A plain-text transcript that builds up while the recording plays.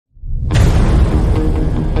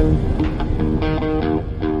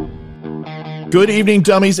Good evening,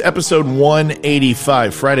 dummies. Episode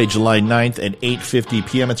 185, Friday, July 9th at 8:50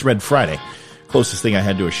 p.m. It's Red Friday. Closest thing I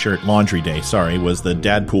had to a shirt, laundry day, was the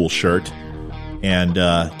Dadpool shirt. And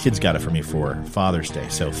kids got it for me for Father's Day,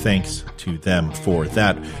 so thanks to them for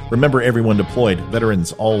that. Remember, everyone deployed,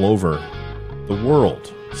 veterans all over the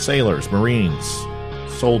world, sailors, Marines,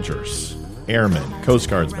 soldiers, airmen, Coast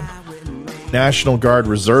Guardsmen, National Guard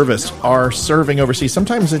reservists are serving overseas.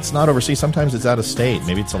 Sometimes it's not overseas, sometimes it's out of state.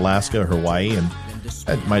 Maybe it's Alaska or Hawaii, and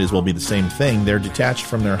that might as well be the same thing. They're detached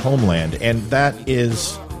from their homeland, and that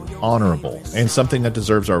is honorable and something that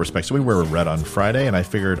deserves our respect. So we wear red on Friday, and I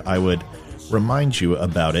figured I would remind you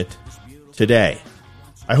about it today.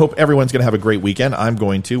 I hope everyone's going to have a great weekend. I'm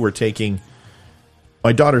going to. We're taking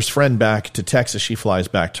my daughter's friend back to Texas. She flies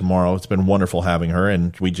back tomorrow. It's been wonderful having her,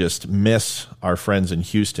 and we just miss our friends in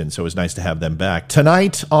Houston, so it was nice to have them back.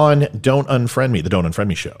 Tonight on Don't Unfriend Me, the Don't Unfriend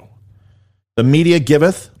Me show. The media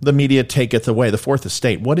giveth, the media taketh away. The Fourth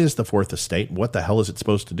Estate. What is the Fourth Estate? What the hell is it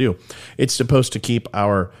supposed to do? It's supposed to keep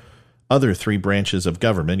our other three branches of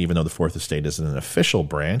government, even though the Fourth Estate isn't an official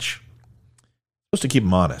branch, it's supposed to keep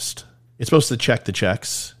them honest. It's supposed to check the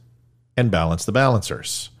checks and balance the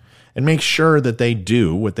balancers and make sure that they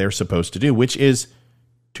do what they're supposed to do, which is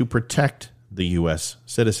to protect the U.S.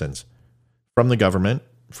 citizens from the government,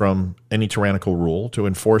 from any tyrannical rule, to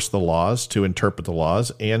enforce the laws, to interpret the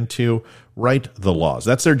laws, and to write the laws.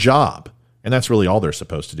 That's their job, and that's really all they're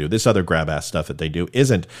supposed to do. This other grab-ass stuff that they do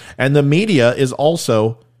isn't. And the media is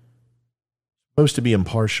also supposed to be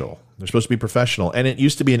impartial. They're supposed to be professional, and it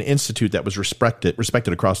used to be an institute that was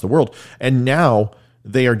respected across the world, and now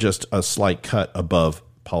they are just a slight cut above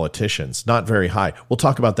politicians, not very high. We'll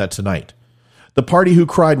talk about that tonight. The party who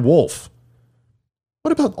cried wolf.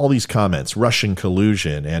 What about all these comments? Russian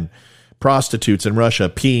collusion and prostitutes in Russia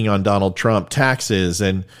peeing on Donald Trump, taxes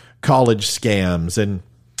and college scams and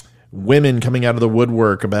women coming out of the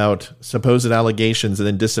woodwork about supposed allegations and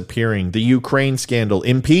then disappearing, the Ukraine scandal,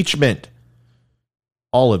 impeachment,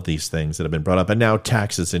 all of these things that have been brought up, and now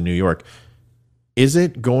taxes in New York. Is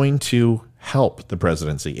it going to help the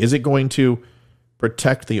presidency? Is it going to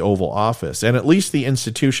protect the Oval Office and at least the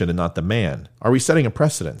institution and not the man? Are we setting a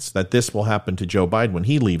precedence that this will happen to Joe Biden when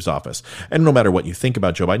he leaves office? And no matter what you think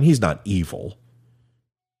about Joe Biden, he's not evil.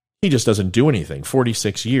 He just doesn't do anything.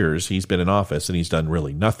 46 years he's been in office and he's done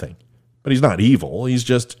really nothing. But he's not evil. He's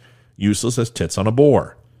just useless as tits on a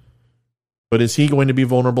boar. But is he going to be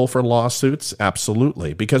vulnerable for lawsuits?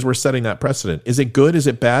 Absolutely, because we're setting that precedent. Is it good? Is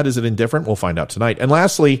it bad? Is it indifferent? We'll find out tonight. And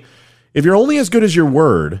lastly, if you're only as good as your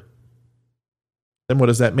word, then what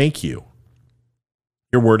does that make you?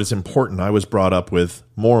 Your word is important. I was brought up with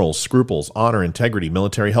morals, scruples, honor, integrity,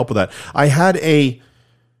 military. Help with that. I had a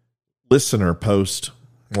listener post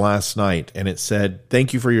last night, and it said,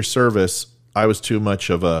 "Thank you for your service. I was too much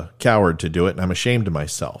of a coward to do it, and I'm ashamed of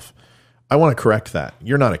myself." I want to correct that.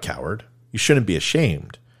 You're not a coward. You shouldn't be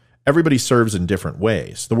ashamed. Everybody serves in different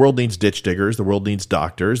ways. The world needs ditch diggers. The world needs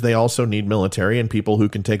doctors. They also need military and people who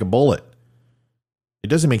can take a bullet. It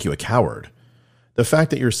doesn't make you a coward. The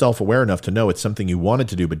fact that you're self-aware enough to know it's something you wanted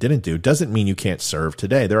to do but didn't do doesn't mean you can't serve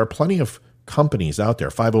today. There are plenty of companies out there,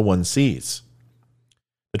 501c.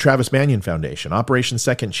 The Travis Manion Foundation, Operation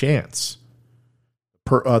Second Chance,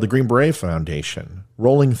 the Green Beret Foundation,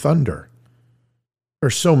 Rolling Thunder. There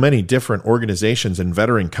are so many different organizations and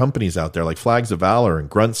veteran companies out there like Flags of Valor and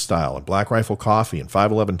Grunt Style and Black Rifle Coffee and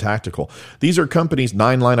 511 Tactical. These are companies,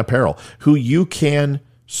 Nine Line Apparel, who you can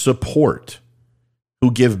support,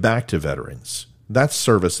 who give back to veterans. That's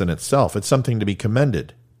service in itself. It's something to be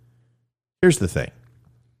commended. Here's the thing.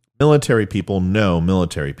 Military people know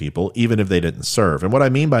military people, even if they didn't serve. And what I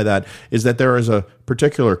mean by that is that there is a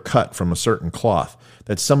particular cut from a certain cloth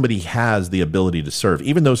that somebody has the ability to serve.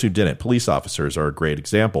 Even those who didn't. Police officers are a great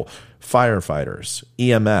example. Firefighters,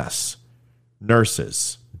 EMS,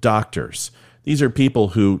 nurses, doctors. These are people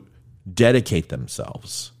who dedicate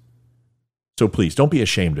themselves. So please, don't be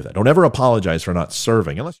ashamed of that. Don't ever apologize for not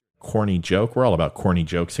serving, unless you're a corny joke. We're all about corny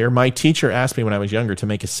jokes here. My teacher asked me when I was younger to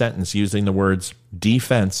make a sentence using the words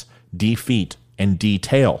defense, defeat, and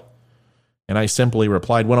detail. And I simply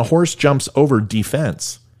replied, when a horse jumps over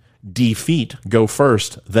defense, defeat go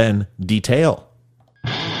first, then detail.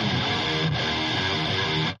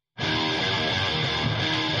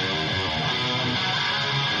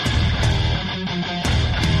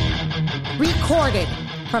 Recorded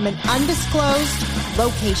from an undisclosed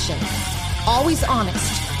location. Always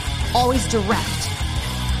honest, always direct.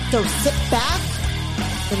 So sit back,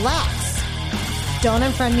 relax. Don't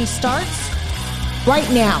Unfriend Me starts right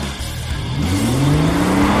now.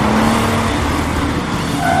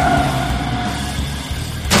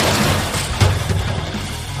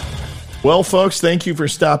 Well, folks, thank you for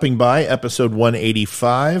stopping by episode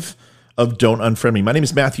 185 of Don't Unfriend Me. My name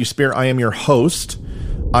is Matthew Spear. I am your host.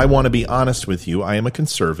 I want to be honest with you. I am a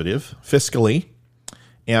conservative, fiscally,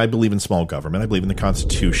 and I believe in small government. I believe in the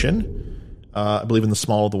Constitution. I believe in the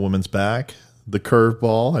small of the woman's back, the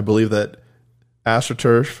curveball. I believe that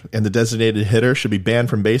AstroTurf and the designated hitter should be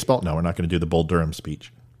banned from baseball. No, we're not going to do the Bull Durham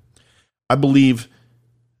speech. I believe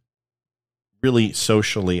really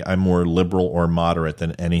socially, I'm more liberal or moderate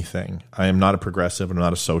than anything. I am not a progressive. I'm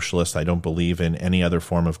not a socialist. I don't believe in any other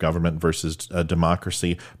form of government versus a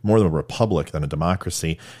democracy, more of a republic than a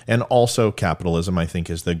democracy. And also capitalism, I think,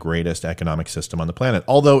 is the greatest economic system on the planet.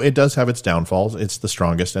 Although it does have its downfalls, it's the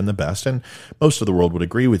strongest and the best, and most of the world would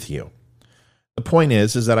agree with you. The point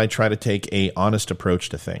is that I try to take a honest approach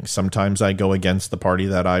to things. Sometimes I go against the party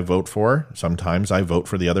that I vote for. Sometimes I vote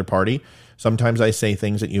for the other party. Sometimes I say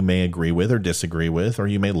things that you may agree with or disagree with, or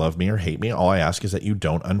you may love me or hate me. All I ask is that you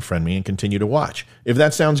don't unfriend me and continue to watch. If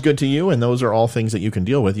that sounds good to you, and those are all things that you can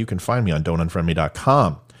deal with, you can find me on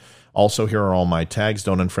don'tunfriendme.com. Also, here are all my tags: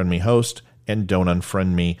 Don't Unfriend Me Host and Don't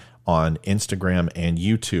Unfriend Me on Instagram and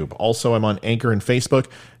YouTube. Also, I'm on Anchor and Facebook.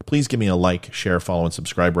 Please give me a like, share, follow, and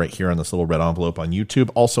subscribe right here on this little red envelope on YouTube.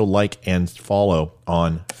 Also, like and follow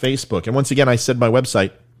on Facebook. And once again, I said my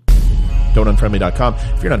website, don'tunfriendme.com.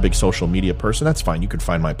 If you're not a big social media person, that's fine. You can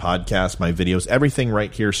find my podcast, my videos, everything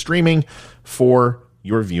right here streaming for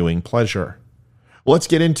your viewing pleasure. Well, let's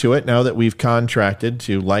get into it now that we've contracted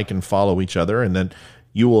to like and follow each other, and then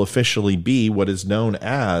you will officially be what is known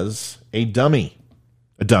as a dummy.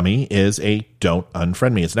 A dummy is a Don't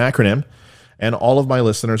Unfriend Me. It's an acronym, and all of my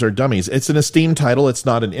listeners are dummies. It's an esteemed title. It's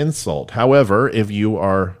not an insult. However, if you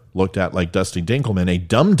are looked at like Dusty Dinkelman, a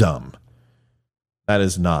dum-dum, that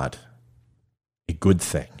is not a good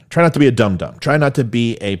thing. Try not to be a dum-dum. Try not to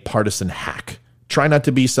be a partisan hack. Try not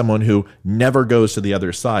to be someone who never goes to the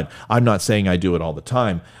other side. I'm not saying I do it all the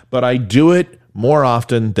time, but I do it more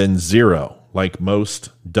often than zero, like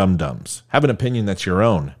most dum-dums. Have an opinion that's your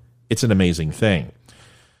own. It's an amazing thing.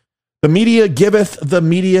 The media giveth, the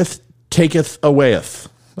media taketh awayeth.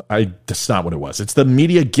 That's not what it was. It's the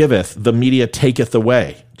media giveth, the media taketh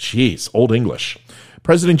away. Jeez, old English.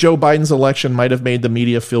 President Joe Biden's election might have made the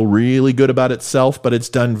media feel really good about itself, but it's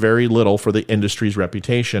done very little for the industry's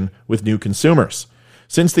reputation with new consumers.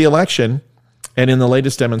 Since the election, and in the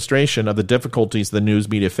latest demonstration of the difficulties the news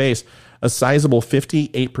media face, a sizable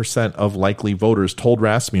 58% of likely voters told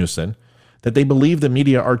Rasmussen that they believe the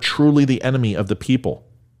media are truly the enemy of the people.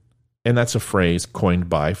 And that's a phrase coined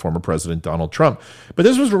by former President Donald Trump. But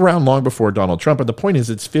this was around long before Donald Trump, and the point is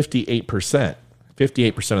it's 58%.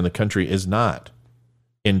 58% of the country is not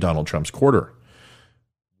in Donald Trump's quarter.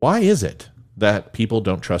 Why is it that people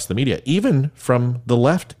don't trust the media? Even from the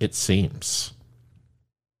left, it seems.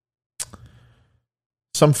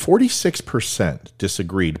 Some 46%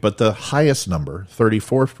 disagreed, but the highest number,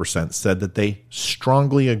 34%, said that they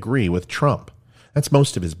strongly agree with Trump. That's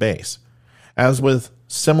most of his base. As with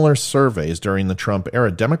similar surveys during the Trump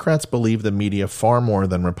era, Democrats believe the media far more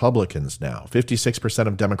than Republicans now. 56%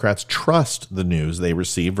 of Democrats trust the news they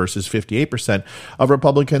receive versus 58% of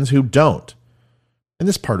Republicans who don't. And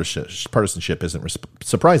this partisanship isn't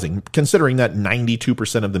surprising, considering that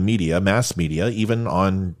 92% of the media, mass media, even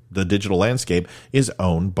on the digital landscape, is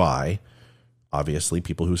owned by, obviously,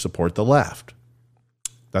 people who support the left.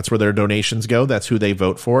 That's where their donations go. That's who they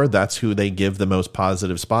vote for. That's who they give the most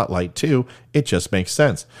positive spotlight to. It just makes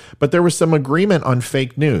sense. But there was some agreement on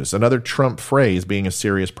fake news, another Trump phrase being a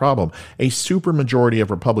serious problem. A supermajority of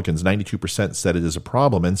Republicans, 92%, said it is a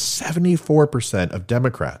problem, and 74% of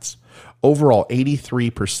Democrats, overall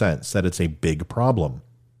 83%, said it's a big problem.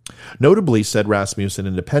 Notably, said Rasmussen,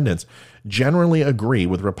 independents generally agree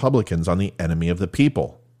with Republicans on the enemy of the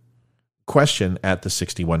people. Question at the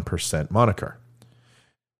 61% moniker.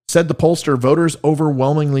 Said the pollster, voters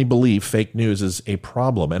overwhelmingly believe fake news is a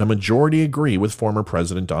problem, and a majority agree with former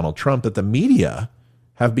President Donald Trump that the media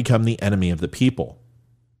have become the enemy of the people.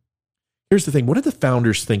 Here's the thing. What did the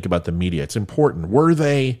founders think about the media? It's important. Were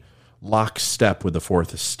they lockstep with the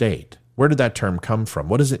Fourth Estate? Where did that term come from?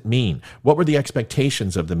 What does it mean? What were the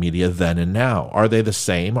expectations of the media then and now? Are they the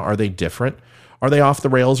same? Are they different? Are they off the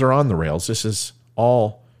rails or on the rails? This is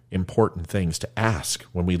all important things to ask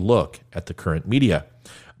when we look at the current media.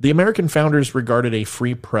 The American founders regarded a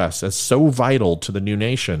free press as so vital to the new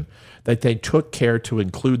nation that they took care to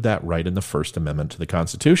include that right in the First Amendment to the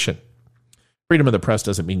Constitution. Freedom of the press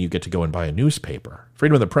doesn't mean you get to go and buy a newspaper.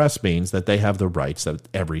 Freedom of the press means that they have the rights that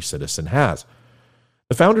every citizen has.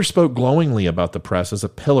 The founders spoke glowingly about the press as a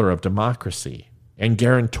pillar of democracy and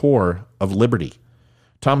guarantor of liberty.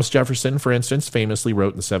 Thomas Jefferson, for instance, famously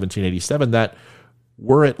wrote in 1787 that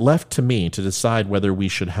Were it left to me to decide whether we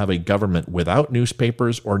should have a government without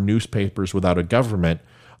newspapers or newspapers without a government,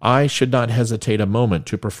 I should not hesitate a moment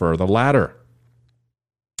to prefer the latter.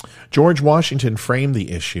 George Washington framed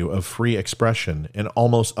the issue of free expression in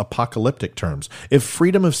almost apocalyptic terms. If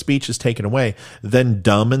freedom of speech is taken away, then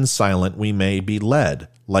dumb and silent we may be led,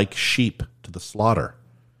 like sheep to the slaughter.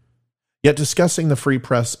 Yet discussing the free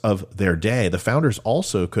press of their day, the founders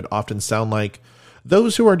also could often sound like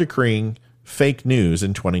those who are decreeing fake news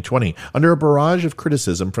in 2020. Under a barrage of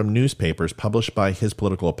criticism from newspapers published by his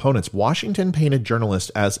political opponents, Washington painted journalists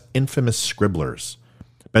as infamous scribblers.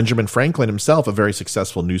 Benjamin Franklin himself, a very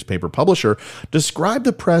successful newspaper publisher, described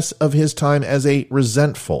the press of his time as a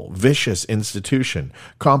resentful, vicious institution,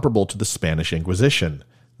 comparable to the Spanish Inquisition.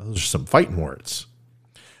 Those are some fighting words.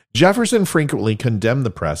 Jefferson frequently condemned the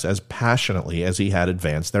press as passionately as he had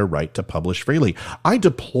advanced their right to publish freely. I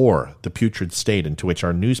deplore the putrid state into which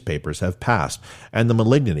our newspapers have passed, and the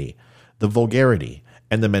malignity, the vulgarity,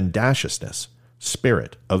 and the mendaciousness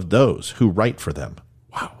spirit of those who write for them.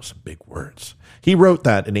 Wow, some big words. He wrote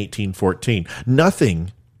that in 1814.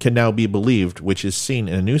 Nothing can now be believed which is seen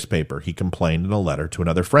in a newspaper, he complained in a letter to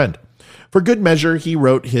another friend. For good measure, he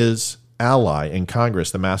wrote his ally in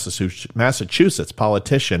Congress, the Massachusetts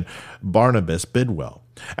politician Barnabas Bidwell.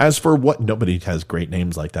 As for what, nobody has great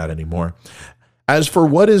names like that anymore. As for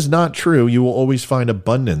what is not true, you will always find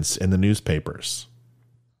abundance in the newspapers.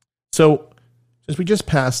 So, since we just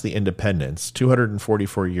passed the independence,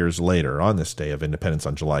 244 years later, on this day of independence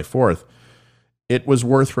on July 4th, it was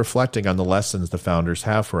worth reflecting on the lessons the founders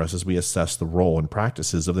have for us as we assess the role and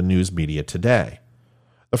practices of the news media today.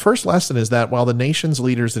 The first lesson is that while the nation's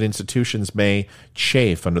leaders and institutions may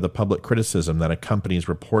chafe under the public criticism that accompanies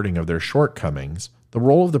reporting of their shortcomings, the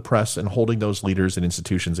role of the press in holding those leaders and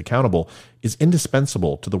institutions accountable is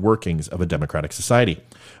indispensable to the workings of a democratic society.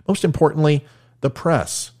 Most importantly, the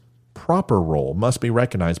press' proper role must be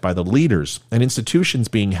recognized by the leaders and institutions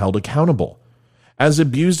being held accountable. As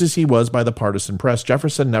abused as he was by the partisan press,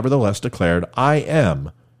 Jefferson nevertheless declared, "I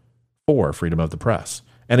am for freedom of the press,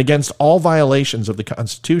 and against all violations of the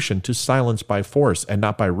Constitution to silence by force and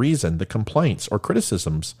not by reason the complaints or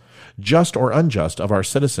criticisms, just or unjust, of our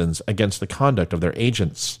citizens against the conduct of their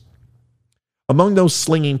agents." Among those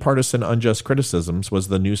slinging partisan unjust criticisms was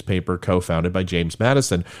the newspaper co-founded by James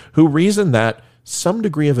Madison, who reasoned that some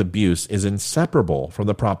degree of abuse is inseparable from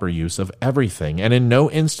the proper use of everything, and in no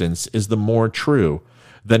instance is the more true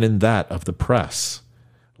than in that of the press.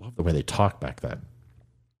 I love the way they talked back then.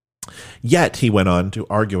 Yet, he went on to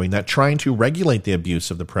arguing that trying to regulate the abuse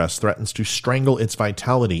of the press threatens to strangle its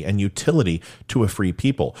vitality and utility to a free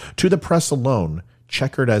people. To the press alone,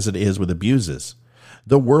 checkered as it is with abuses,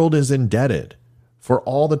 the world is indebted for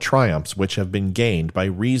all the triumphs which have been gained by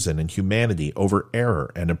reason and humanity over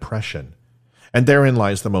error and oppression. And therein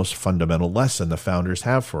lies the most fundamental lesson the founders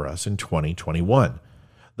have for us in 2021.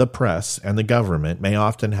 The press and the government may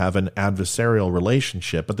often have an adversarial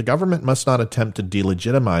relationship, but the government must not attempt to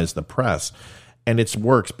delegitimize the press and its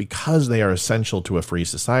works because they are essential to a free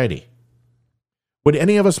society. Would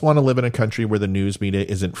any of us want to live in a country where the news media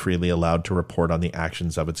isn't freely allowed to report on the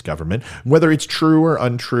actions of its government? Whether it's true or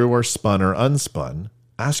untrue or spun or unspun,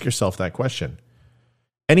 ask yourself that question.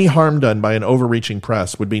 Any harm done by an overreaching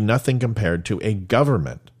press would be nothing compared to a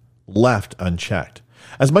government left unchecked.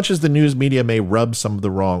 As much as the news media may rub some the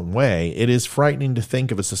wrong way, it is frightening to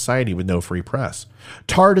think of a society with no free press.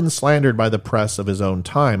 Tarred and slandered by the press of his own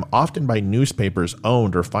time, often by newspapers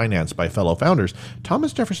owned or financed by fellow founders,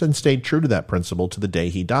 Thomas Jefferson stayed true to that principle to the day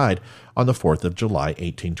he died on the 4th of July,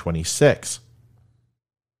 1826.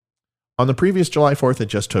 On the previous July 4th that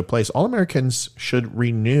just took place, all Americans should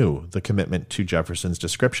renew the commitment to Jefferson's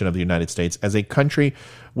description of the United States as a country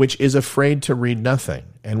which is afraid to read nothing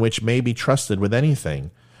and which may be trusted with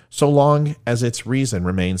anything so long as its reason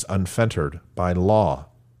remains unfettered by law.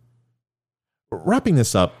 Wrapping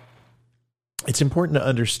this up, it's important to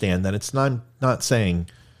understand that it's not saying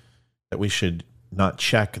that we should not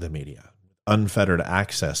check the media. Unfettered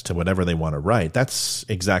access to whatever they want to write. That's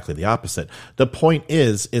exactly the opposite. The point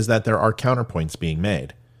is that there are counterpoints being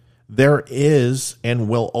made. There is and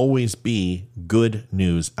will always be good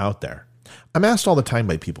news out there. I'm asked all the time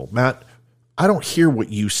by people, Matt, I don't hear what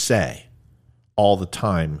you say all the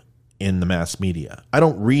time in the mass media. I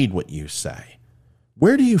don't read what you say.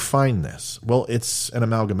 Where do you find this? Well, it's an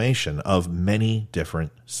amalgamation of many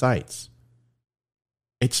different sites.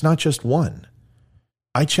 It's not just one.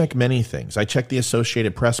 I check many things. I check the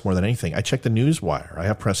Associated Press more than anything. I check the Newswire. I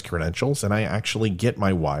have press credentials, and I actually get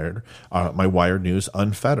my Wired news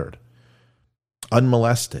unfettered,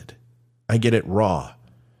 unmolested. I get it raw.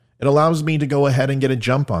 It allows me to go ahead and get a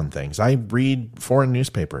jump on things. I read foreign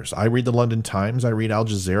newspapers. I read the London Times. I read Al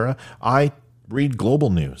Jazeera. I read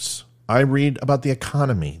global news. I read about the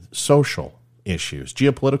economy, social issues,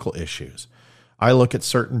 geopolitical issues. I look at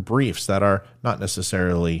certain briefs that are not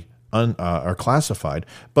necessarily are classified,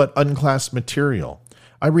 but unclassed material.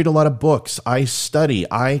 I read a lot of books. I study.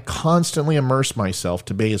 I constantly immerse myself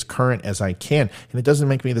to be as current as I can. And it doesn't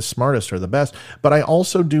make me the smartest or the best, but I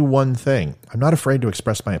also do one thing. I'm not afraid to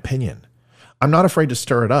express my opinion. I'm not afraid to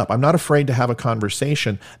stir it up. I'm not afraid to have a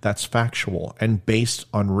conversation that's factual and based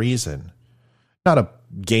on reason. Not a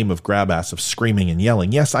game of grab ass of screaming and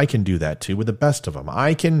yelling. Yes, I can do that too with the best of them.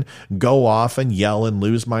 I can go off and yell and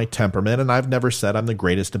lose my temperament, and I've never said I'm the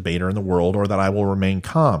greatest debater in the world or that I will remain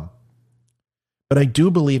calm. But I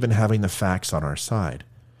do believe in having the facts on our side.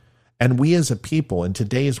 And we as a people in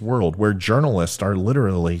today's world where journalists are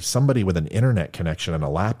literally somebody with an internet connection and a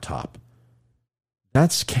laptop,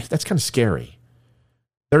 that's kind of scary.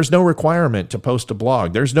 There's no requirement to post a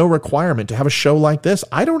blog. There's no requirement to have a show like this.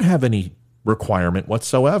 I don't have any requirement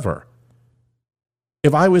whatsoever.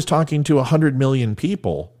 If I was talking to 100 million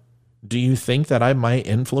people, do you think that I might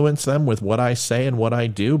influence them with what I say and what I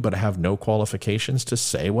do, but have no qualifications to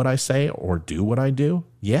say what I say or do what I do?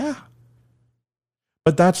 Yeah.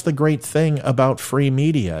 But that's the great thing about free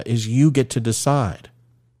media is you get to decide.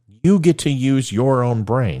 You get to use your own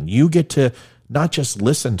brain. You get to not just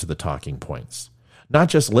listen to the talking points, not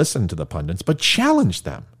just listen to the pundits, but challenge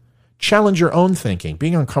them. Challenge your own thinking.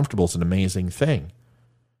 Being uncomfortable is an amazing thing.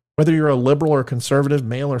 Whether you're a liberal or conservative,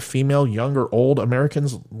 male or female, young or old,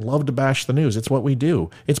 Americans love to bash the news. It's what we do.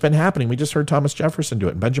 It's been happening. We just heard Thomas Jefferson do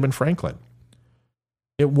it and Benjamin Franklin.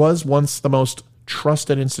 It was once the most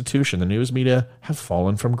trusted institution. The news media have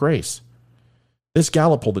fallen from grace. This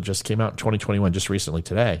Gallup poll that just came out in 2021, just recently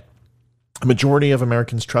today, a majority of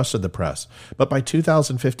Americans trusted the press. But by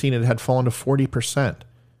 2015, it had fallen to 40%.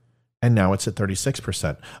 And now it's at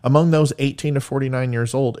 36%. Among those 18 to 49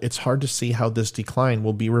 years old, it's hard to see how this decline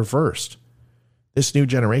will be reversed. This new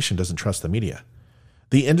generation doesn't trust the media.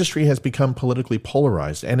 The industry has become politically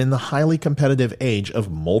polarized, and in the highly competitive age of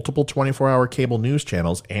multiple 24-hour cable news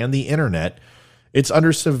channels and the internet, it's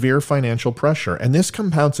under severe financial pressure. And this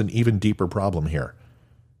compounds an even deeper problem here.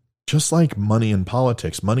 Just like money in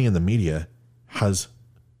politics, money in the media has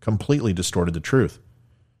completely distorted the truth.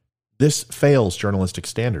 This fails journalistic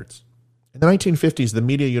standards. In the 1950s, the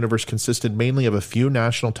media universe consisted mainly of a few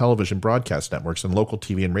national television broadcast networks and local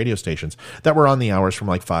TV and radio stations that were on the hours from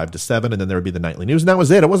like 5 to 7, and then there would be the nightly news, and that was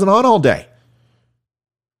it. It wasn't on all day.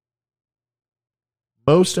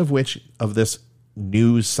 Most of this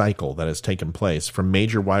news cycle that has taken place from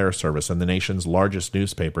major wire service and the nation's largest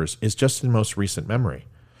newspapers is just in most recent memory.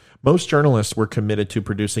 Most journalists were committed to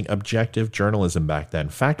producing objective journalism back then,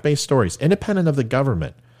 fact-based stories, independent of the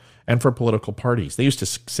government. And for political parties, they used to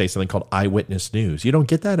say something called eyewitness news. You don't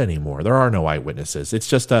get that anymore. There are no eyewitnesses. It's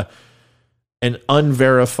just an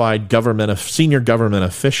unverified senior government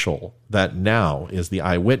official that now is the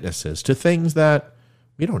eyewitnesses to things that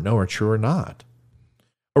we don't know are true or not.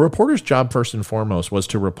 A reporter's job, first and foremost, was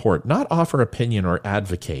to report, not offer opinion or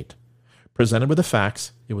advocate. Presented with the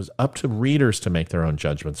facts, it was up to readers to make their own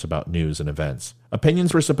judgments about news and events.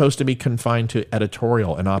 Opinions were supposed to be confined to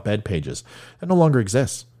editorial and op-ed pages. That no longer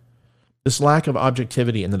exists. This lack of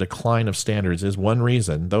objectivity and the decline of standards is one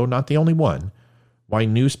reason, though not the only one, why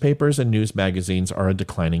newspapers and news magazines are a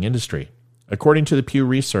declining industry. According to the Pew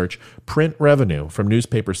Research, print revenue from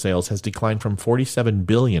newspaper sales has declined from $47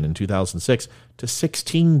 billion in 2006 to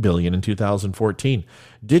 $16 billion in 2014.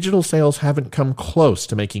 Digital sales haven't come close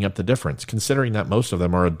to making up the difference, considering that most of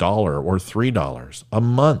them are $1 or $3 a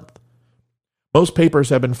month. Most papers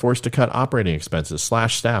have been forced to cut operating expenses,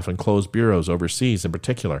 slash staff, and close bureaus overseas in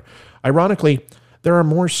particular. Ironically, there are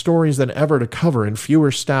more stories than ever to cover and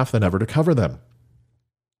fewer staff than ever to cover them.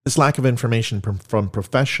 This lack of information from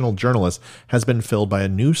professional journalists has been filled by a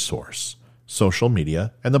new source, social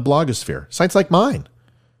media and the blogosphere, sites like mine.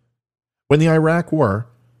 When the Iraq War,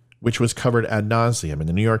 which was covered ad nauseum in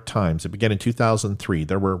the New York Times, it began in 2003,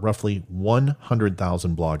 there were roughly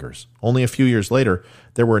 100,000 bloggers. Only a few years later,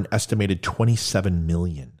 there were an estimated 27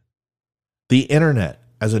 million. The internet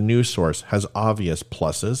as a news source has obvious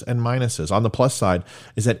pluses and minuses. On the plus side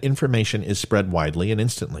is that information is spread widely and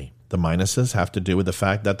instantly. The minuses have to do with the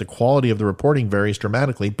fact that the quality of the reporting varies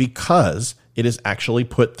dramatically because it is actually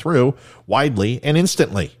put through widely and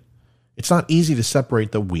instantly. It's not easy to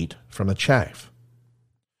separate the wheat from the chaff.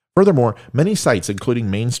 Furthermore, many sites,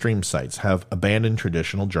 including mainstream sites, have abandoned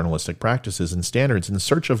traditional journalistic practices and standards in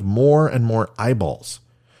search of more and more eyeballs.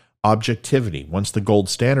 Objectivity, once the gold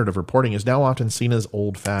standard of reporting, is now often seen as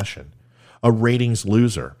old-fashioned, a ratings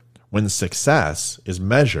loser. when success is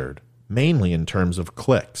measured mainly in terms of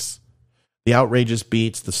clicks. The outrageous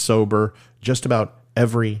beats the sober just about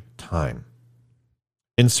every time.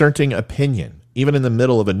 Inserting opinion, even in the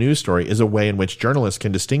middle of a news story, is a way in which journalists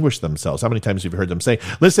can distinguish themselves. How many times have you heard them say,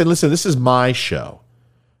 listen, this is my show.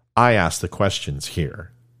 I ask the questions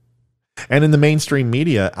here. And in the mainstream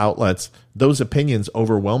media outlets, those opinions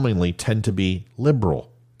overwhelmingly tend to be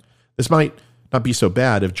liberal. This might not be so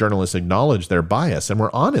bad if journalists acknowledge their bias and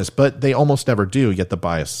were honest, but they almost never do, yet the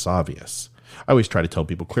bias is obvious. I always try to tell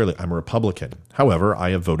people clearly I'm a Republican. However,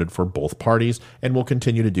 I have voted for both parties and will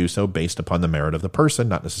continue to do so based upon the merit of the person,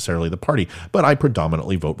 not necessarily the party, but I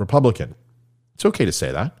predominantly vote Republican. It's okay to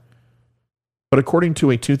say that. But according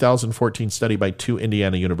to a 2014 study by 2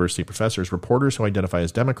 Indiana University professors, reporters who identify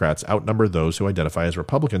as Democrats outnumber those who identify as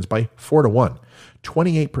Republicans by 4-1,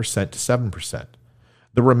 28% to 7%.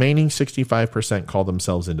 The remaining 65% call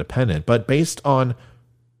themselves independent, but based on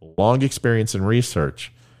long experience and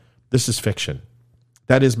research, this is fiction.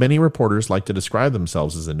 That is, many reporters like to describe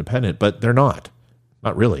themselves as independent, but they're not.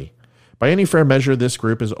 Not really. By any fair measure, this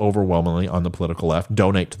group is overwhelmingly on the political left,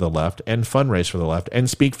 donate to the left, and fundraise for the left, and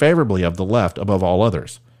speak favorably of the left above all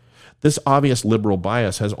others. This obvious liberal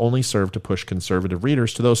bias has only served to push conservative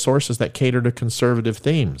readers to those sources that cater to conservative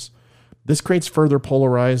themes. This creates further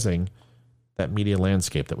polarizing that media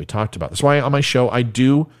landscape that we talked about. That's why on my show, I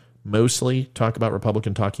do mostly talk about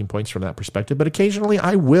Republican talking points from that perspective, but occasionally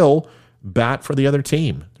I will bat for the other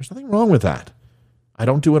team. There's nothing wrong with that. I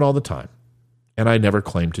don't do it all the time, and I never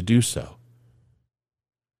claim to do so.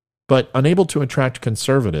 But unable to attract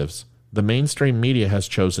conservatives, the mainstream media has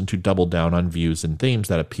chosen to double down on views and themes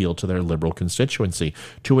that appeal to their liberal constituency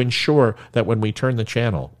to ensure that when we turn the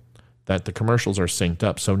channel, that the commercials are synced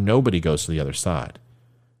up so nobody goes to the other side.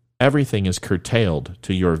 Everything is curtailed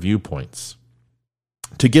to your viewpoints.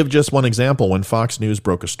 To give just one example, when Fox News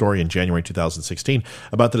broke a story in January 2016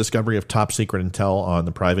 about the discovery of top secret intel on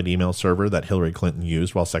the private email server that Hillary Clinton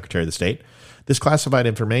used while Secretary of the State, this classified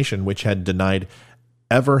information, which had denied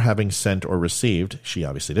ever having sent or received, she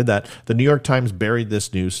obviously did that, the New York Times buried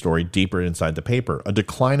this news story deeper inside the paper. A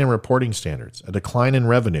decline in reporting standards, a decline in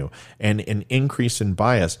revenue, and an increase in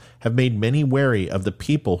bias have made many wary of the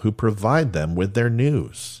people who provide them with their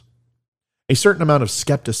news. A certain amount of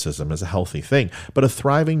skepticism is a healthy thing, but a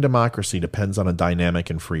thriving democracy depends on a dynamic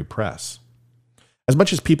and free press. As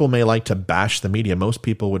much as people may like to bash the media, most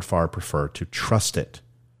people would far prefer to trust it.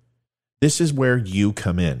 This is where you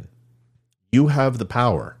come in. You have the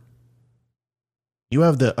power. You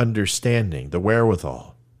have the understanding, the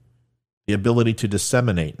wherewithal, the ability to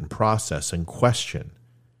disseminate and process and question.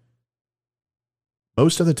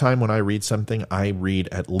 Most of the time when I read something, I read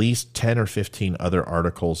at least 10 or 15 other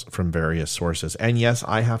articles from various sources. And yes,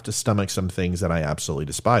 I have to stomach some things that I absolutely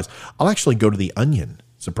despise. I'll actually go to The Onion,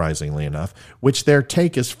 surprisingly enough, which their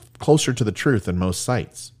take is closer to the truth than most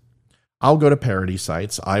sites. I'll go to parody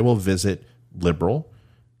sites. I will visit liberal,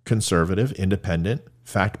 conservative, independent,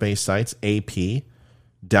 fact-based sites, AP,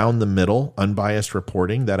 down the middle, unbiased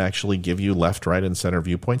reporting that actually give you left, right, and center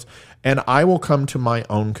viewpoints. And I will come to my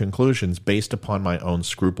own conclusions based upon my own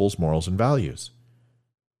scruples, morals, and values.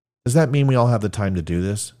 Does that mean we all have the time to do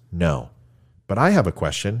this? No. But I have a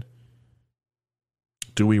question.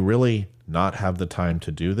 Do we really not have the time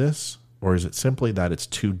to do this? Or is it simply that it's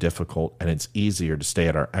too difficult and it's easier to stay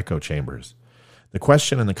at our echo chambers? The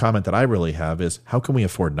question and the comment that I really have is, how can we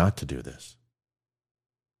afford not to do this?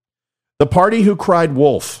 The party who cried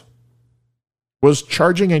wolf was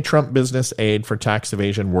charging a Trump business aide for tax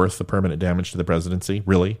evasion worth the permanent damage to the presidency.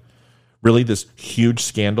 Really? Really, this huge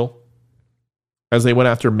scandal? As they went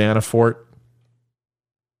after Manafort,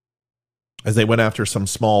 as they went after some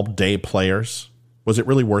small day players, was it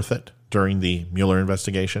really worth it during the Mueller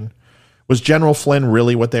investigation? Was General Flynn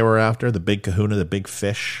really what they were after? The big kahuna, the big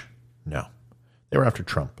fish? No. They were after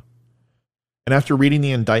Trump. And after reading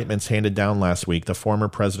the indictments handed down last week, the former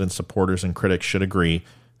president's supporters and critics should agree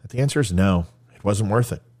that the answer is no, it wasn't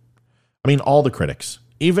worth it. I mean, all the critics,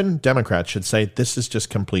 even Democrats, should say this is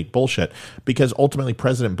just complete bullshit, because ultimately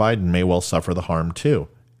President Biden may well suffer the harm too.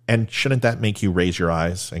 And shouldn't that make you raise your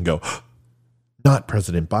eyes and go, not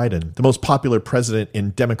President Biden, the most popular president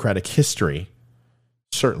in Democratic history?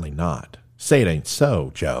 Certainly not. Say it ain't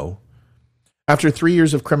so, Joe. After 3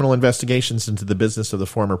 years of criminal investigations into the business of the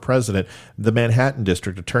former president, the Manhattan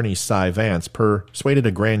District Attorney Cy Vance persuaded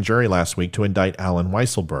a grand jury last week to indict Alan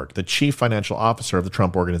Weisselberg, the chief financial officer of the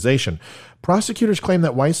Trump Organization. Prosecutors claim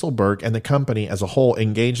that Weisselberg and the company as a whole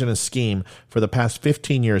engaged in a scheme for the past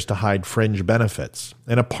 15 years to hide fringe benefits,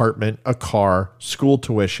 an apartment, a car, school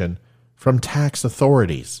tuition, from tax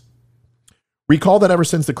authorities. Recall that ever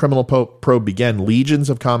since the criminal probe began, legions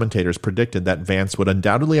of commentators predicted that Vance would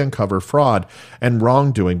undoubtedly uncover fraud and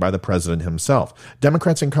wrongdoing by the president himself.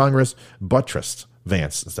 Democrats in Congress buttressed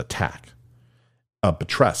Vance's attack.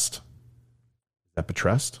 Buttressed. Is that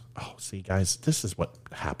buttressed? Oh, see, guys, this is what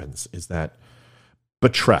happens, is that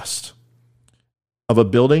buttressed of a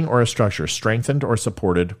building or a structure strengthened or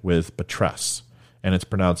supported with buttress. And it's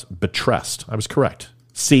pronounced buttressed. I was correct.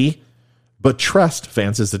 See? Buttressed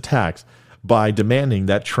Vance's attacks by demanding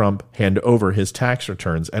that Trump hand over his tax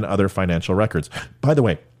returns and other financial records. By the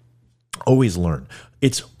way, always learn.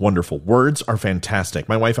 It's wonderful. Words are fantastic.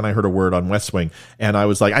 My wife and I heard a word on West Wing, and I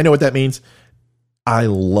was like, I know what that means. I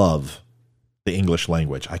love the English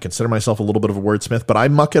language. I consider myself a little bit of a wordsmith, but I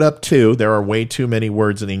muck it up too. There are way too many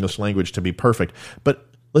words in the English language to be perfect. But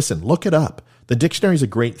listen, look it up. The dictionary is a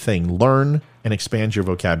great thing. Learn and expand your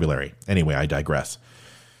vocabulary. Anyway, I digress.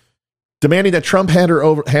 Demanding that Trump hand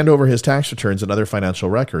over his tax returns and other financial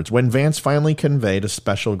records. When Vance finally conveyed a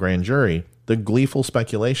special grand jury, the gleeful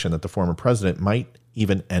speculation that the former president might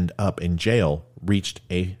even end up in jail reached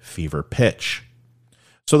a fever pitch.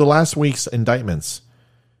 So the last week's indictments,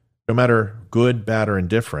 no matter good, bad, or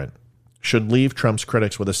indifferent, should leave Trump's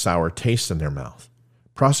critics with a sour taste in their mouth.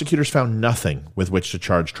 Prosecutors found nothing with which to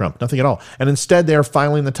charge Trump, nothing at all. And instead, they are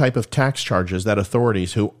filing the type of tax charges that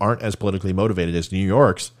authorities who aren't as politically motivated as New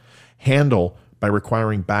York's handle by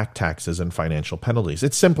requiring back taxes and financial penalties.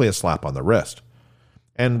 It's simply a slap on the wrist.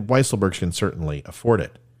 And Weisselberg can certainly afford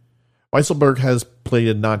it. Weisselberg has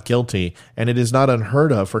pleaded not guilty, and it is not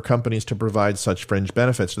unheard of for companies to provide such fringe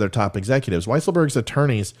benefits to their top executives. Weisselberg's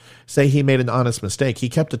attorneys say he made an honest mistake. He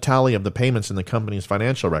kept a tally of the payments in the company's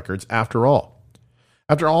financial records after all.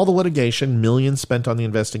 After all the litigation, millions spent on the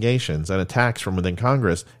investigations, and attacks from within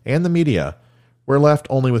Congress and the media, we're left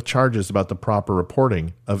only with charges about the improper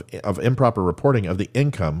reporting of the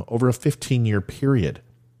income over a 15-year period.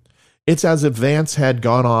 It's as if Vance had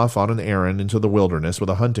gone off on an errand into the wilderness with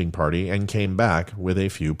a hunting party and came back with a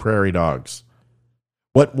few prairie dogs.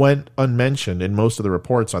 What went unmentioned in most of the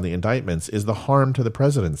reports on the indictments is the harm to the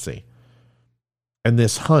presidency. And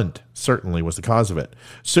this hunt certainly was the cause of it.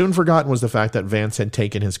 Soon forgotten was the fact that Vance had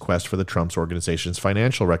taken his quest for the Trump's organization's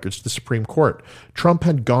financial records to the Supreme Court. Trump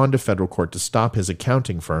had gone to federal court to stop his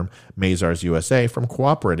accounting firm, Mazars USA, from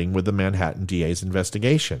cooperating with the Manhattan DA's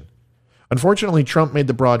investigation. Unfortunately, Trump made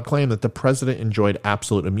the broad claim that the president enjoyed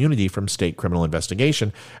absolute immunity from state criminal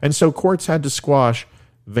investigation, and so courts had to squash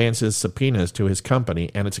Vance's subpoenas to his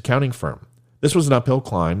company and its accounting firm. This was an uphill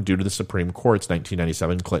climb due to the Supreme Court's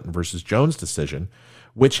 1997 Clinton versus Jones decision,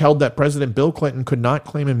 which held that President Bill Clinton could not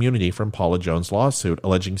claim immunity from Paula Jones' lawsuit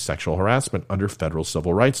alleging sexual harassment under federal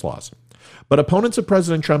civil rights laws. But opponents of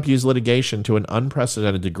President Trump used litigation to an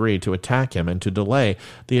unprecedented degree to attack him and to delay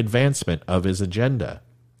the advancement of his agenda.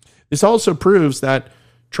 This also proves that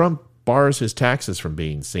Trump bars his taxes from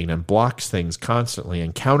being seen and blocks things constantly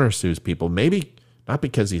and countersues people, maybe not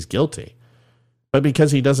because he's guilty, but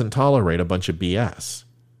because he doesn't tolerate a bunch of BS.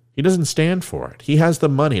 He doesn't stand for it. He has the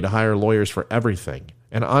money to hire lawyers for everything.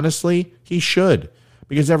 And honestly, he should,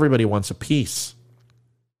 because everybody wants a piece.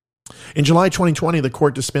 In July 2020, the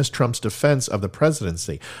court dismissed Trump's defense of the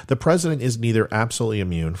presidency. The president is neither absolutely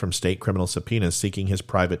immune from state criminal subpoenas seeking his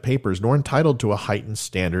private papers, nor entitled to a heightened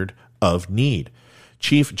standard of need.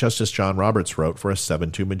 Chief Justice John Roberts wrote for a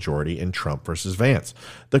 7-2 majority in Trump versus Vance.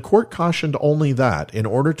 The court cautioned only that, in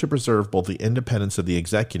order to preserve both the independence of the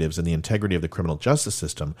executives and the integrity of the criminal justice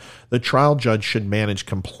system, the trial judge should manage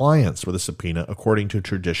compliance with a subpoena according to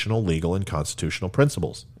traditional legal and constitutional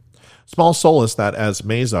principles. Small solace that, as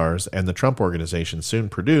Mazars and the Trump Organization soon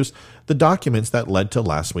produced, the documents that led to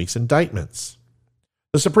last week's indictments.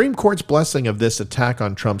 The Supreme Court's blessing of this attack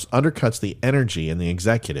on Trump's undercuts the energy in the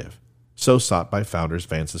executive, so sought by founders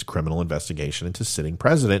Vance's criminal investigation into sitting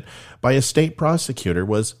president by a state prosecutor,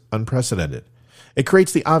 was unprecedented. It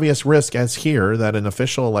creates the obvious risk, as here, that an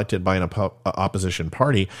official elected by an opposition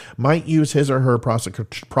party might use his or her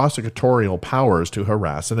prosecutorial powers to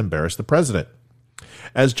harass and embarrass the president.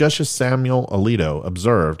 As Justice Samuel Alito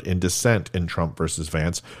observed in dissent in Trump versus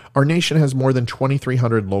Vance, our nation has more than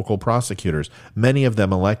 2,300 local prosecutors, many of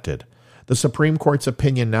them elected. The Supreme Court's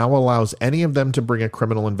opinion now allows any of them to bring a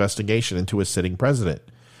criminal investigation into a sitting president.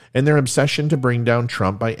 In their obsession to bring down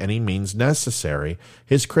Trump by any means necessary,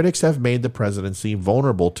 his critics have made the presidency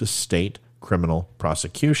vulnerable to state criminal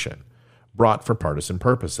prosecution, brought for partisan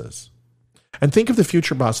purposes. And think of the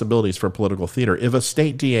future possibilities for political theater. If a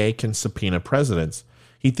state DA can subpoena presidents,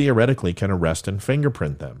 he theoretically can arrest and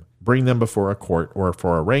fingerprint them, bring them before a court or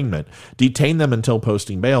for arraignment, detain them until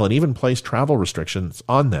posting bail, and even place travel restrictions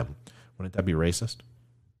on them. Wouldn't that be racist?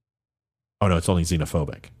 Oh, no, it's only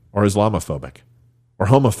xenophobic. or Islamophobic or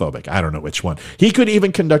homophobic. I don't know which one. He could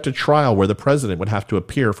even conduct a trial where the president would have to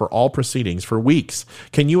appear for all proceedings for weeks.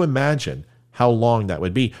 Can you imagine how long that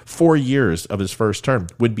would be? 4 years of his first term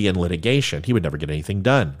would be in litigation. He would never get anything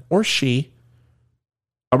done. Or she.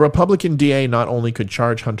 A Republican DA not only could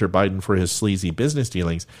charge Hunter Biden for his sleazy business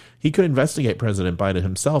dealings, he could investigate President Biden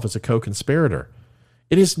himself as a co-conspirator.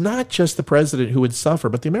 It is not just the president who would suffer,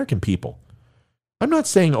 but the American people. I'm not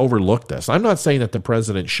saying overlook this. I'm not saying that the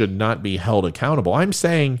president should not be held accountable. I'm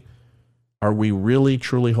saying, are we really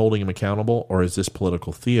truly holding him accountable, or is this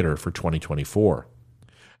political theater for 2024?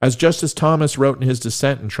 As Justice Thomas wrote in his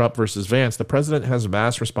dissent in Trump versus Vance, the president has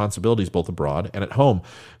vast responsibilities both abroad and at home,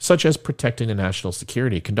 such as protecting the national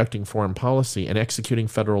security, conducting foreign policy, and executing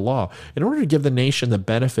federal law. In order to give the nation the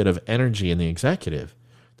benefit of energy in the executive,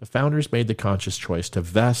 the founders made the conscious choice to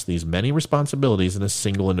vest these many responsibilities in a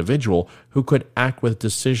single individual who could act with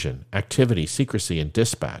decision, activity, secrecy, and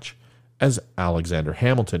dispatch, as Alexander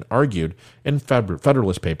Hamilton argued in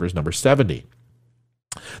Federalist Papers number 70.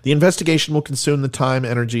 The investigation will consume the time,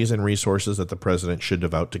 energies, and resources that the president should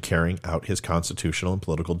devote to carrying out his constitutional and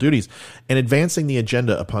political duties and advancing the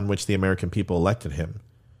agenda upon which the American people elected him.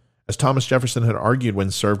 As Thomas Jefferson had argued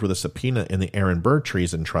when served with a subpoena in the Aaron Burr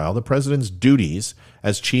treason trial, the president's duties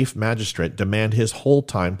as chief magistrate demand his whole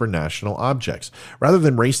time for national objects, rather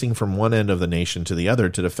than racing from one end of the nation to the other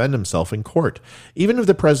to defend himself in court. Even if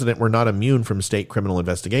the president were not immune from state criminal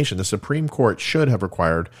investigation, the Supreme Court should have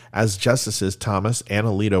required, as Justices Thomas and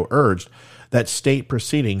Alito urged, that state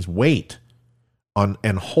proceedings wait on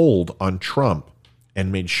and hold on Trump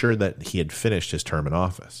and made sure that he had finished his term in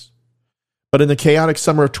office. But in the chaotic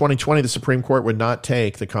summer of 2020, the Supreme Court would not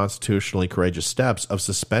take the constitutionally courageous steps of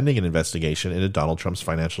suspending an investigation into Donald Trump's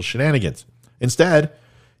financial shenanigans. Instead,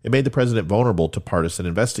 it made the president vulnerable to partisan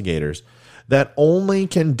investigators that only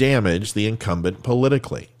can damage the incumbent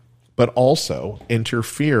politically, but also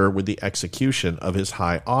interfere with the execution of his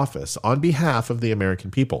high office on behalf of the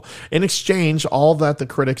American people. In exchange, all that the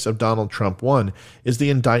critics of Donald Trump won is the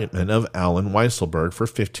indictment of Allen Weisselberg for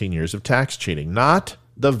 15 years of tax cheating, not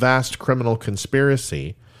the vast criminal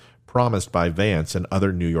conspiracy promised by Vance and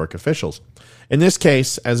other New York officials. In this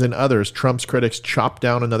case, as in others, Trump's critics chopped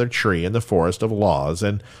down another tree in the forest of laws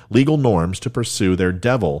and legal norms to pursue their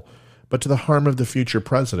devil, but to the harm of the future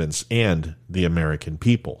presidents and the American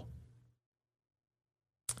people.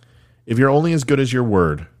 If you're only as good as your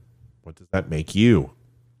word, what does that make you?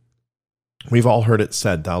 We've all heard it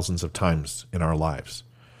said thousands of times in our lives.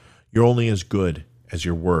 You're only as good as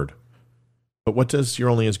your word. But what does "you're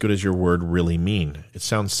only as good as your word" really mean? It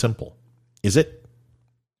sounds simple. Is it?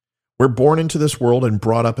 We're born into this world and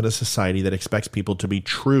brought up in a society that expects people to be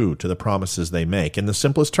true to the promises they make. In the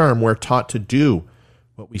simplest term, we're taught to do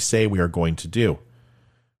what we say we are going to do.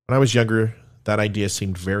 When I was younger, that idea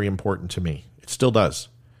seemed very important to me. It still does.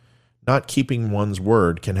 Not keeping one's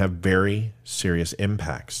word can have very serious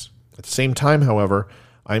impacts. At the same time, however,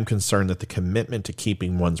 I am concerned that the commitment to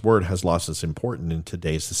keeping one's word has lost its importance in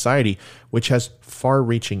today's society, which has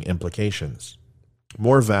far-reaching implications,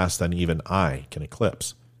 more vast than even I can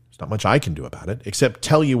eclipse. There's not much I can do about it, except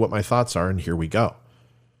tell you what my thoughts are, and here we go.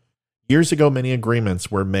 Years ago, many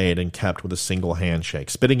agreements were made and kept with a single handshake,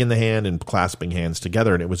 spitting in the hand and clasping hands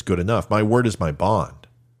together, and it was good enough. My word is my bond.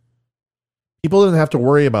 People didn't have to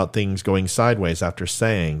worry about things going sideways after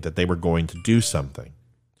saying that they were going to do something.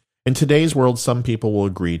 In today's world, some people will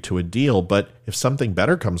agree to a deal, but if something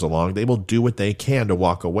better comes along, they will do what they can to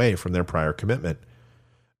walk away from their prior commitment.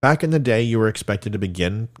 Back in the day, you were expected to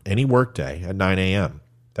begin any workday at 9 a.m.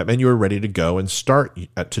 That meant you were ready to go and start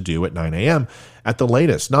to do at 9 a.m. at the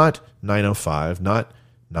latest, not 9:05, not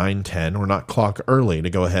 9:10, or not clock early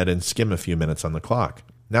to go ahead and skim a few minutes on the clock.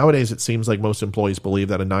 Nowadays, it seems like most employees believe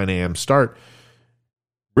that a 9 a.m. start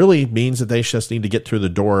really means that they just need to get through the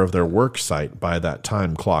door of their work site by that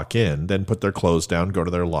time, clock in, then put their clothes down, go to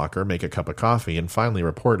their locker, make a cup of coffee, and finally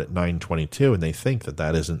report at 9:22, and they think that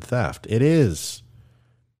that isn't theft. It is.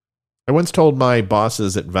 I once told my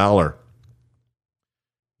bosses at Valor,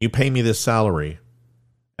 you pay me this salary,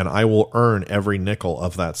 and I will earn every nickel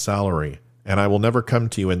of that salary, and I will never come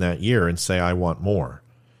to you in that year and say I want more.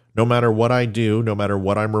 No matter what I do, no matter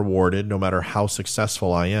what I'm rewarded, no matter how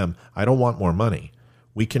successful I am, I don't want more money.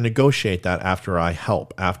 We can negotiate that after I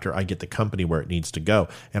help, after I get the company where it needs to go.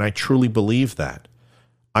 And I truly believe that.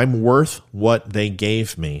 I'm worth what they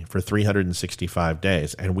gave me for 365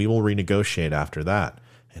 days, and we will renegotiate after that.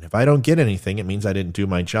 And if I don't get anything, it means I didn't do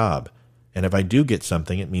my job. And if I do get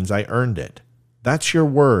something, it means I earned it. That's your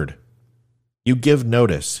word. You give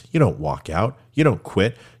notice. You don't walk out. You don't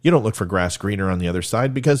quit. You don't look for grass greener on the other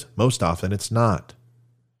side, because most often it's not.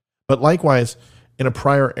 But likewise, In a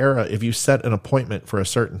prior era, if you set an appointment for a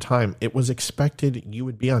certain time, it was expected you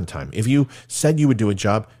would be on time. If you said you would do a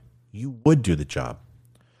job, you would do the job.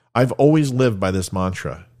 I've always lived by this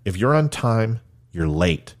mantra. If you're on time, you're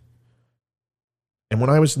late. And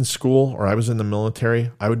when I was in school or I was in the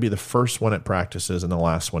military, I would be the first one at practices and the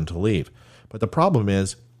last one to leave. But the problem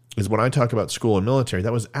is when I talk about school and military,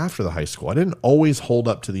 that was after the high school. I didn't always hold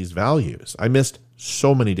up to these values. I missed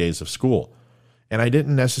so many days of school, and I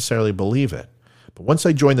didn't necessarily believe it. But once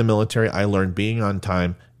I joined the military, I learned being on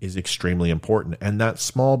time is extremely important. And that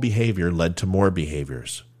small behavior led to more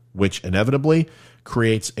behaviors, which inevitably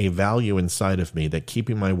creates a value inside of me that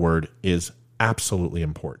keeping my word is absolutely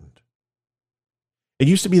important. It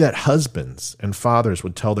used to be that husbands and fathers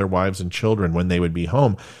would tell their wives and children when they would be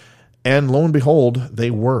home, and lo and behold,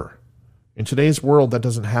 they were. In today's world, that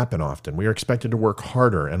doesn't happen often. We are expected to work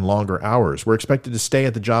harder and longer hours. We're expected to stay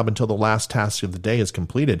at the job until the last task of the day is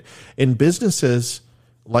completed. In businesses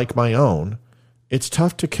like my own, it's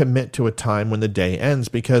tough to commit to a time when the day ends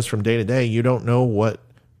because from day to day, you don't know what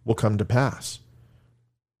will come to pass.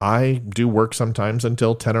 I do work sometimes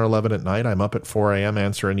until 10 or 11 at night. I'm up at 4 a.m.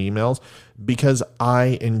 answering emails because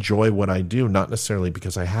I enjoy what I do, not necessarily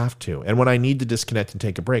because I have to. And when I need to disconnect and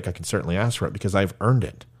take a break, I can certainly ask for it because I've earned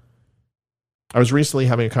it. I was recently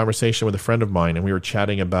having a conversation with a friend of mine, and we were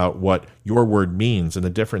chatting about what your word means and the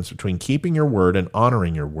difference between keeping your word and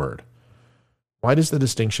honoring your word. Why does the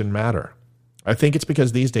distinction matter? I think it's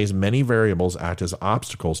because these days many variables act as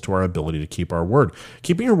obstacles to our ability to keep our word.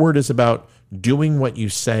 Keeping your word is about doing what you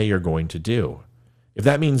say you're going to do. If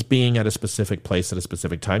that means being at a specific place at a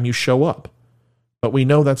specific time, you show up. But we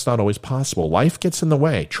know that's not always possible. Life gets in the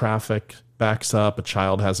way. Traffic backs up, a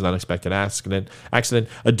child has an unexpected accident,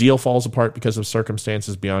 a deal falls apart because of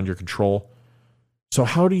circumstances beyond your control. So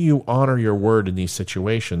how do you honor your word in these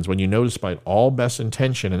situations when you know despite all best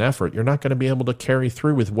intention and effort, you're not going to be able to carry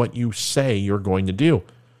through with what you say you're going to do?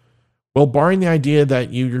 Well, barring the idea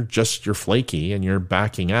that you're flaky and you're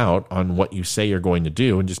backing out on what you say you're going to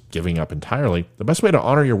do and just giving up entirely, the best way to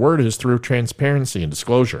honor your word is through transparency and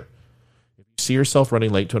disclosure. If you see yourself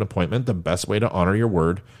running late to an appointment, the best way to honor your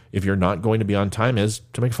word, if you're not going to be on time, is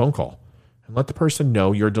to make a phone call and let the person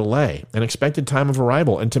know your delay and expected time of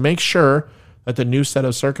arrival, and to make sure that the new set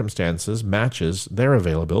of circumstances matches their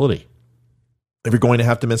availability. If you're going to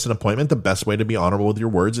have to miss an appointment, the best way to be honorable with your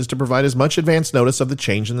words is to provide as much advance notice of the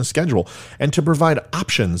change in the schedule and to provide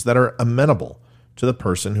options that are amenable to the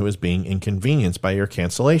person who is being inconvenienced by your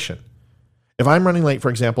cancellation. If I'm running late, for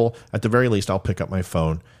example, at the very least, I'll pick up my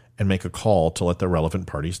phone and make a call to let the relevant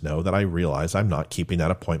parties know that I realize I'm not keeping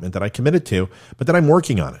that appointment that I committed to, but that I'm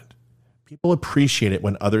working on it. People appreciate it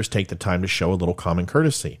when others take the time to show a little common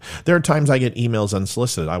courtesy. There are times I get emails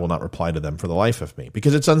unsolicited. I will not reply to them for the life of me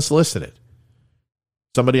because it's unsolicited.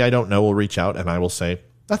 Somebody I don't know will reach out and I will say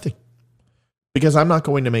nothing because I'm not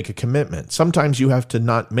going to make a commitment. Sometimes you have to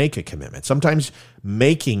not make a commitment. Sometimes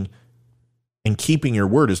making and keeping your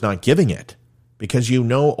word is not giving it because you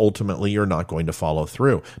know ultimately you're not going to follow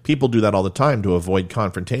through. People do that all the time to avoid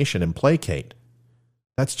confrontation and placate.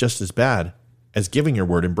 That's just as bad as giving your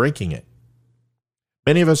word and breaking it.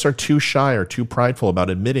 Many of us are too shy or too prideful about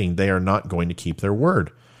admitting they are not going to keep their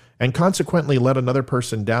word, and consequently let another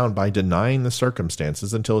person down by denying the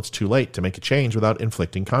circumstances until it's too late to make a change without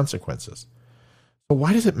inflicting consequences. But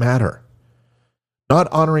why does it matter?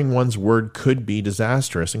 Not honoring one's word could be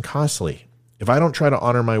disastrous and costly. If I don't try to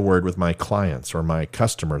honor my word with my clients or my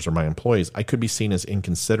customers or my employees, I could be seen as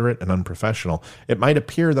inconsiderate and unprofessional. It might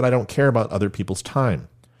appear that I don't care about other people's time.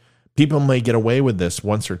 People may get away with this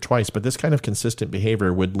once or twice, but this kind of consistent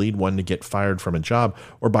behavior would lead one to get fired from a job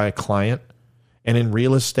or by a client. And in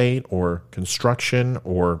real estate or construction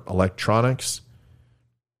or electronics,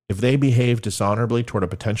 if they behave dishonorably toward a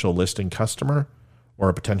potential listing customer or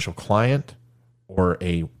a potential client or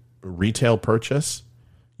a retail purchase,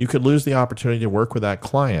 you could lose the opportunity to work with that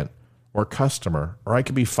client or customer, or I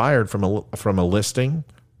could be fired from a listing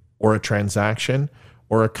or a transaction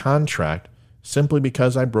or a contract simply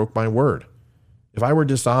because I broke my word. If I were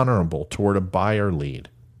dishonorable toward a buyer lead,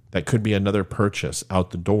 that could be another purchase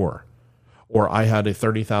out the door, or I had a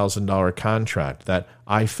 $30,000 contract that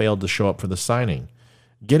I failed to show up for the signing.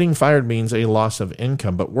 Getting fired means a loss of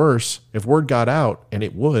income, but worse, if word got out, and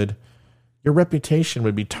it would, your reputation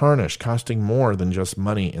would be tarnished, costing more than just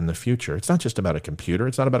money in the future. It's not just about a computer.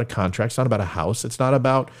 It's not about a contract. It's not about a house. It's not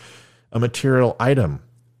about a material item.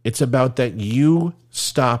 It's about that you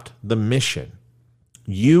stopped the mission.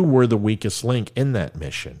 You were the weakest link in that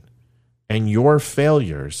mission. And your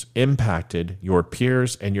failures impacted your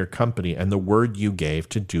peers and your company and the word you gave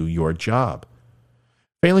to do your job.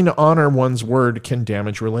 Failing to honor one's word can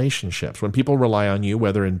damage relationships. When people rely on you,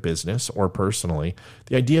 whether in business or personally,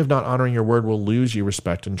 the idea of not honoring your word will lose you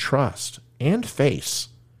respect and trust and face.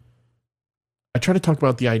 I try to talk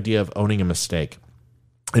about the idea of owning a mistake.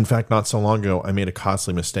 In fact, not so long ago, I made a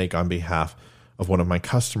costly mistake on behalf of one of my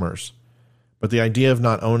customers. But the idea of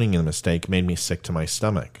not owning a mistake made me sick to my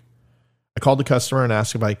stomach. I called the customer and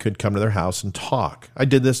asked if I could come to their house and talk. I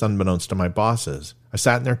did this unbeknownst to my bosses. I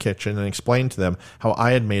sat in their kitchen and explained to them how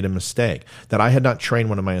I had made a mistake, that I had not trained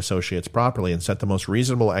one of my associates properly and set the most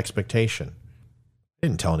reasonable expectation. I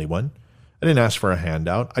didn't tell anyone. I didn't ask for a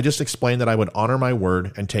handout. I just explained that I would honor my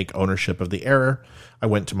word and take ownership of the error. I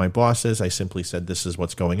went to my bosses. I simply said, this is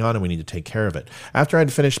what's going on and we need to take care of it. After I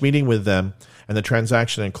had finished meeting with them and the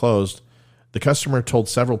transaction had closed, the customer told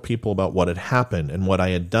several people about what had happened and what I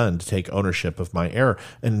had done to take ownership of my error.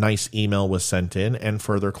 A nice email was sent in, and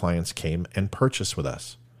further clients came and purchased with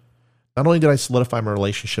us. Not only did I solidify my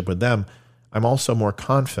relationship with them, I'm also more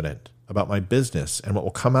confident about my business and what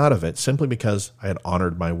will come out of it simply because I had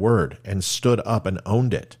honored my word and stood up and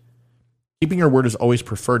owned it. Keeping your word is always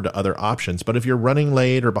preferred to other options, but if you're running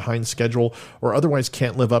late or behind schedule or otherwise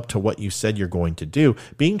can't live up to what you said you're going to do,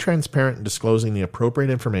 being transparent and disclosing the appropriate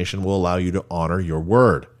information will allow you to honor your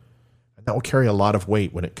word. And that will carry a lot of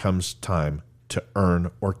weight when it comes time to earn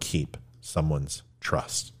or keep someone's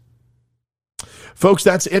trust. Folks,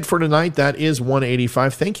 that's it for tonight. That is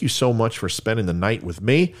 185. Thank you so much for spending the night with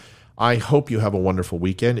me. I hope you have a wonderful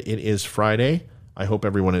weekend. It is Friday. I hope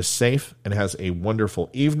everyone is safe and has a wonderful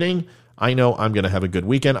evening. I know I'm going to have a good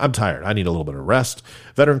weekend. I'm tired. I need a little bit of rest.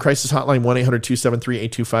 Veteran Crisis Hotline,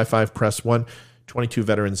 1-800-273-8255. Press 1. 22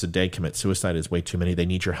 veterans a day commit suicide. Is way too many. They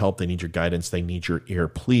need your help. They need your guidance. They need your ear.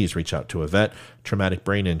 Please reach out to a vet. Traumatic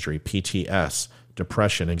brain injury, PTS,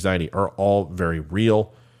 depression, anxiety are all very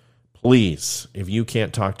real. Please, if you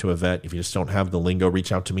can't talk to a vet, if you just don't have the lingo,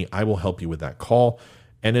 reach out to me. I will help you with that call.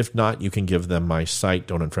 And if not, you can give them my site,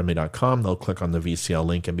 don'tunfriendme.com. They'll click on the VCL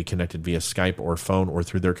link and be connected via Skype or phone or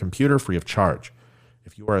through their computer free of charge.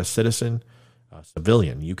 If you are a citizen, a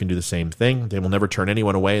civilian, you can do the same thing. They will never turn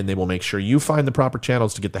anyone away, and they will make sure you find the proper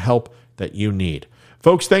channels to get the help that you need.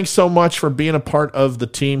 Folks, thanks so much for being a part of the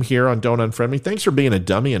team here on Don't Unfriend Me. Thanks for being a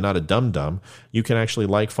dummy and not a dum-dum. You can actually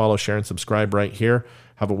like, follow, share, and subscribe right here.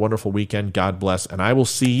 Have a wonderful weekend. God bless, and I will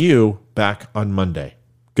see you back on Monday.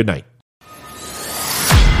 Good night.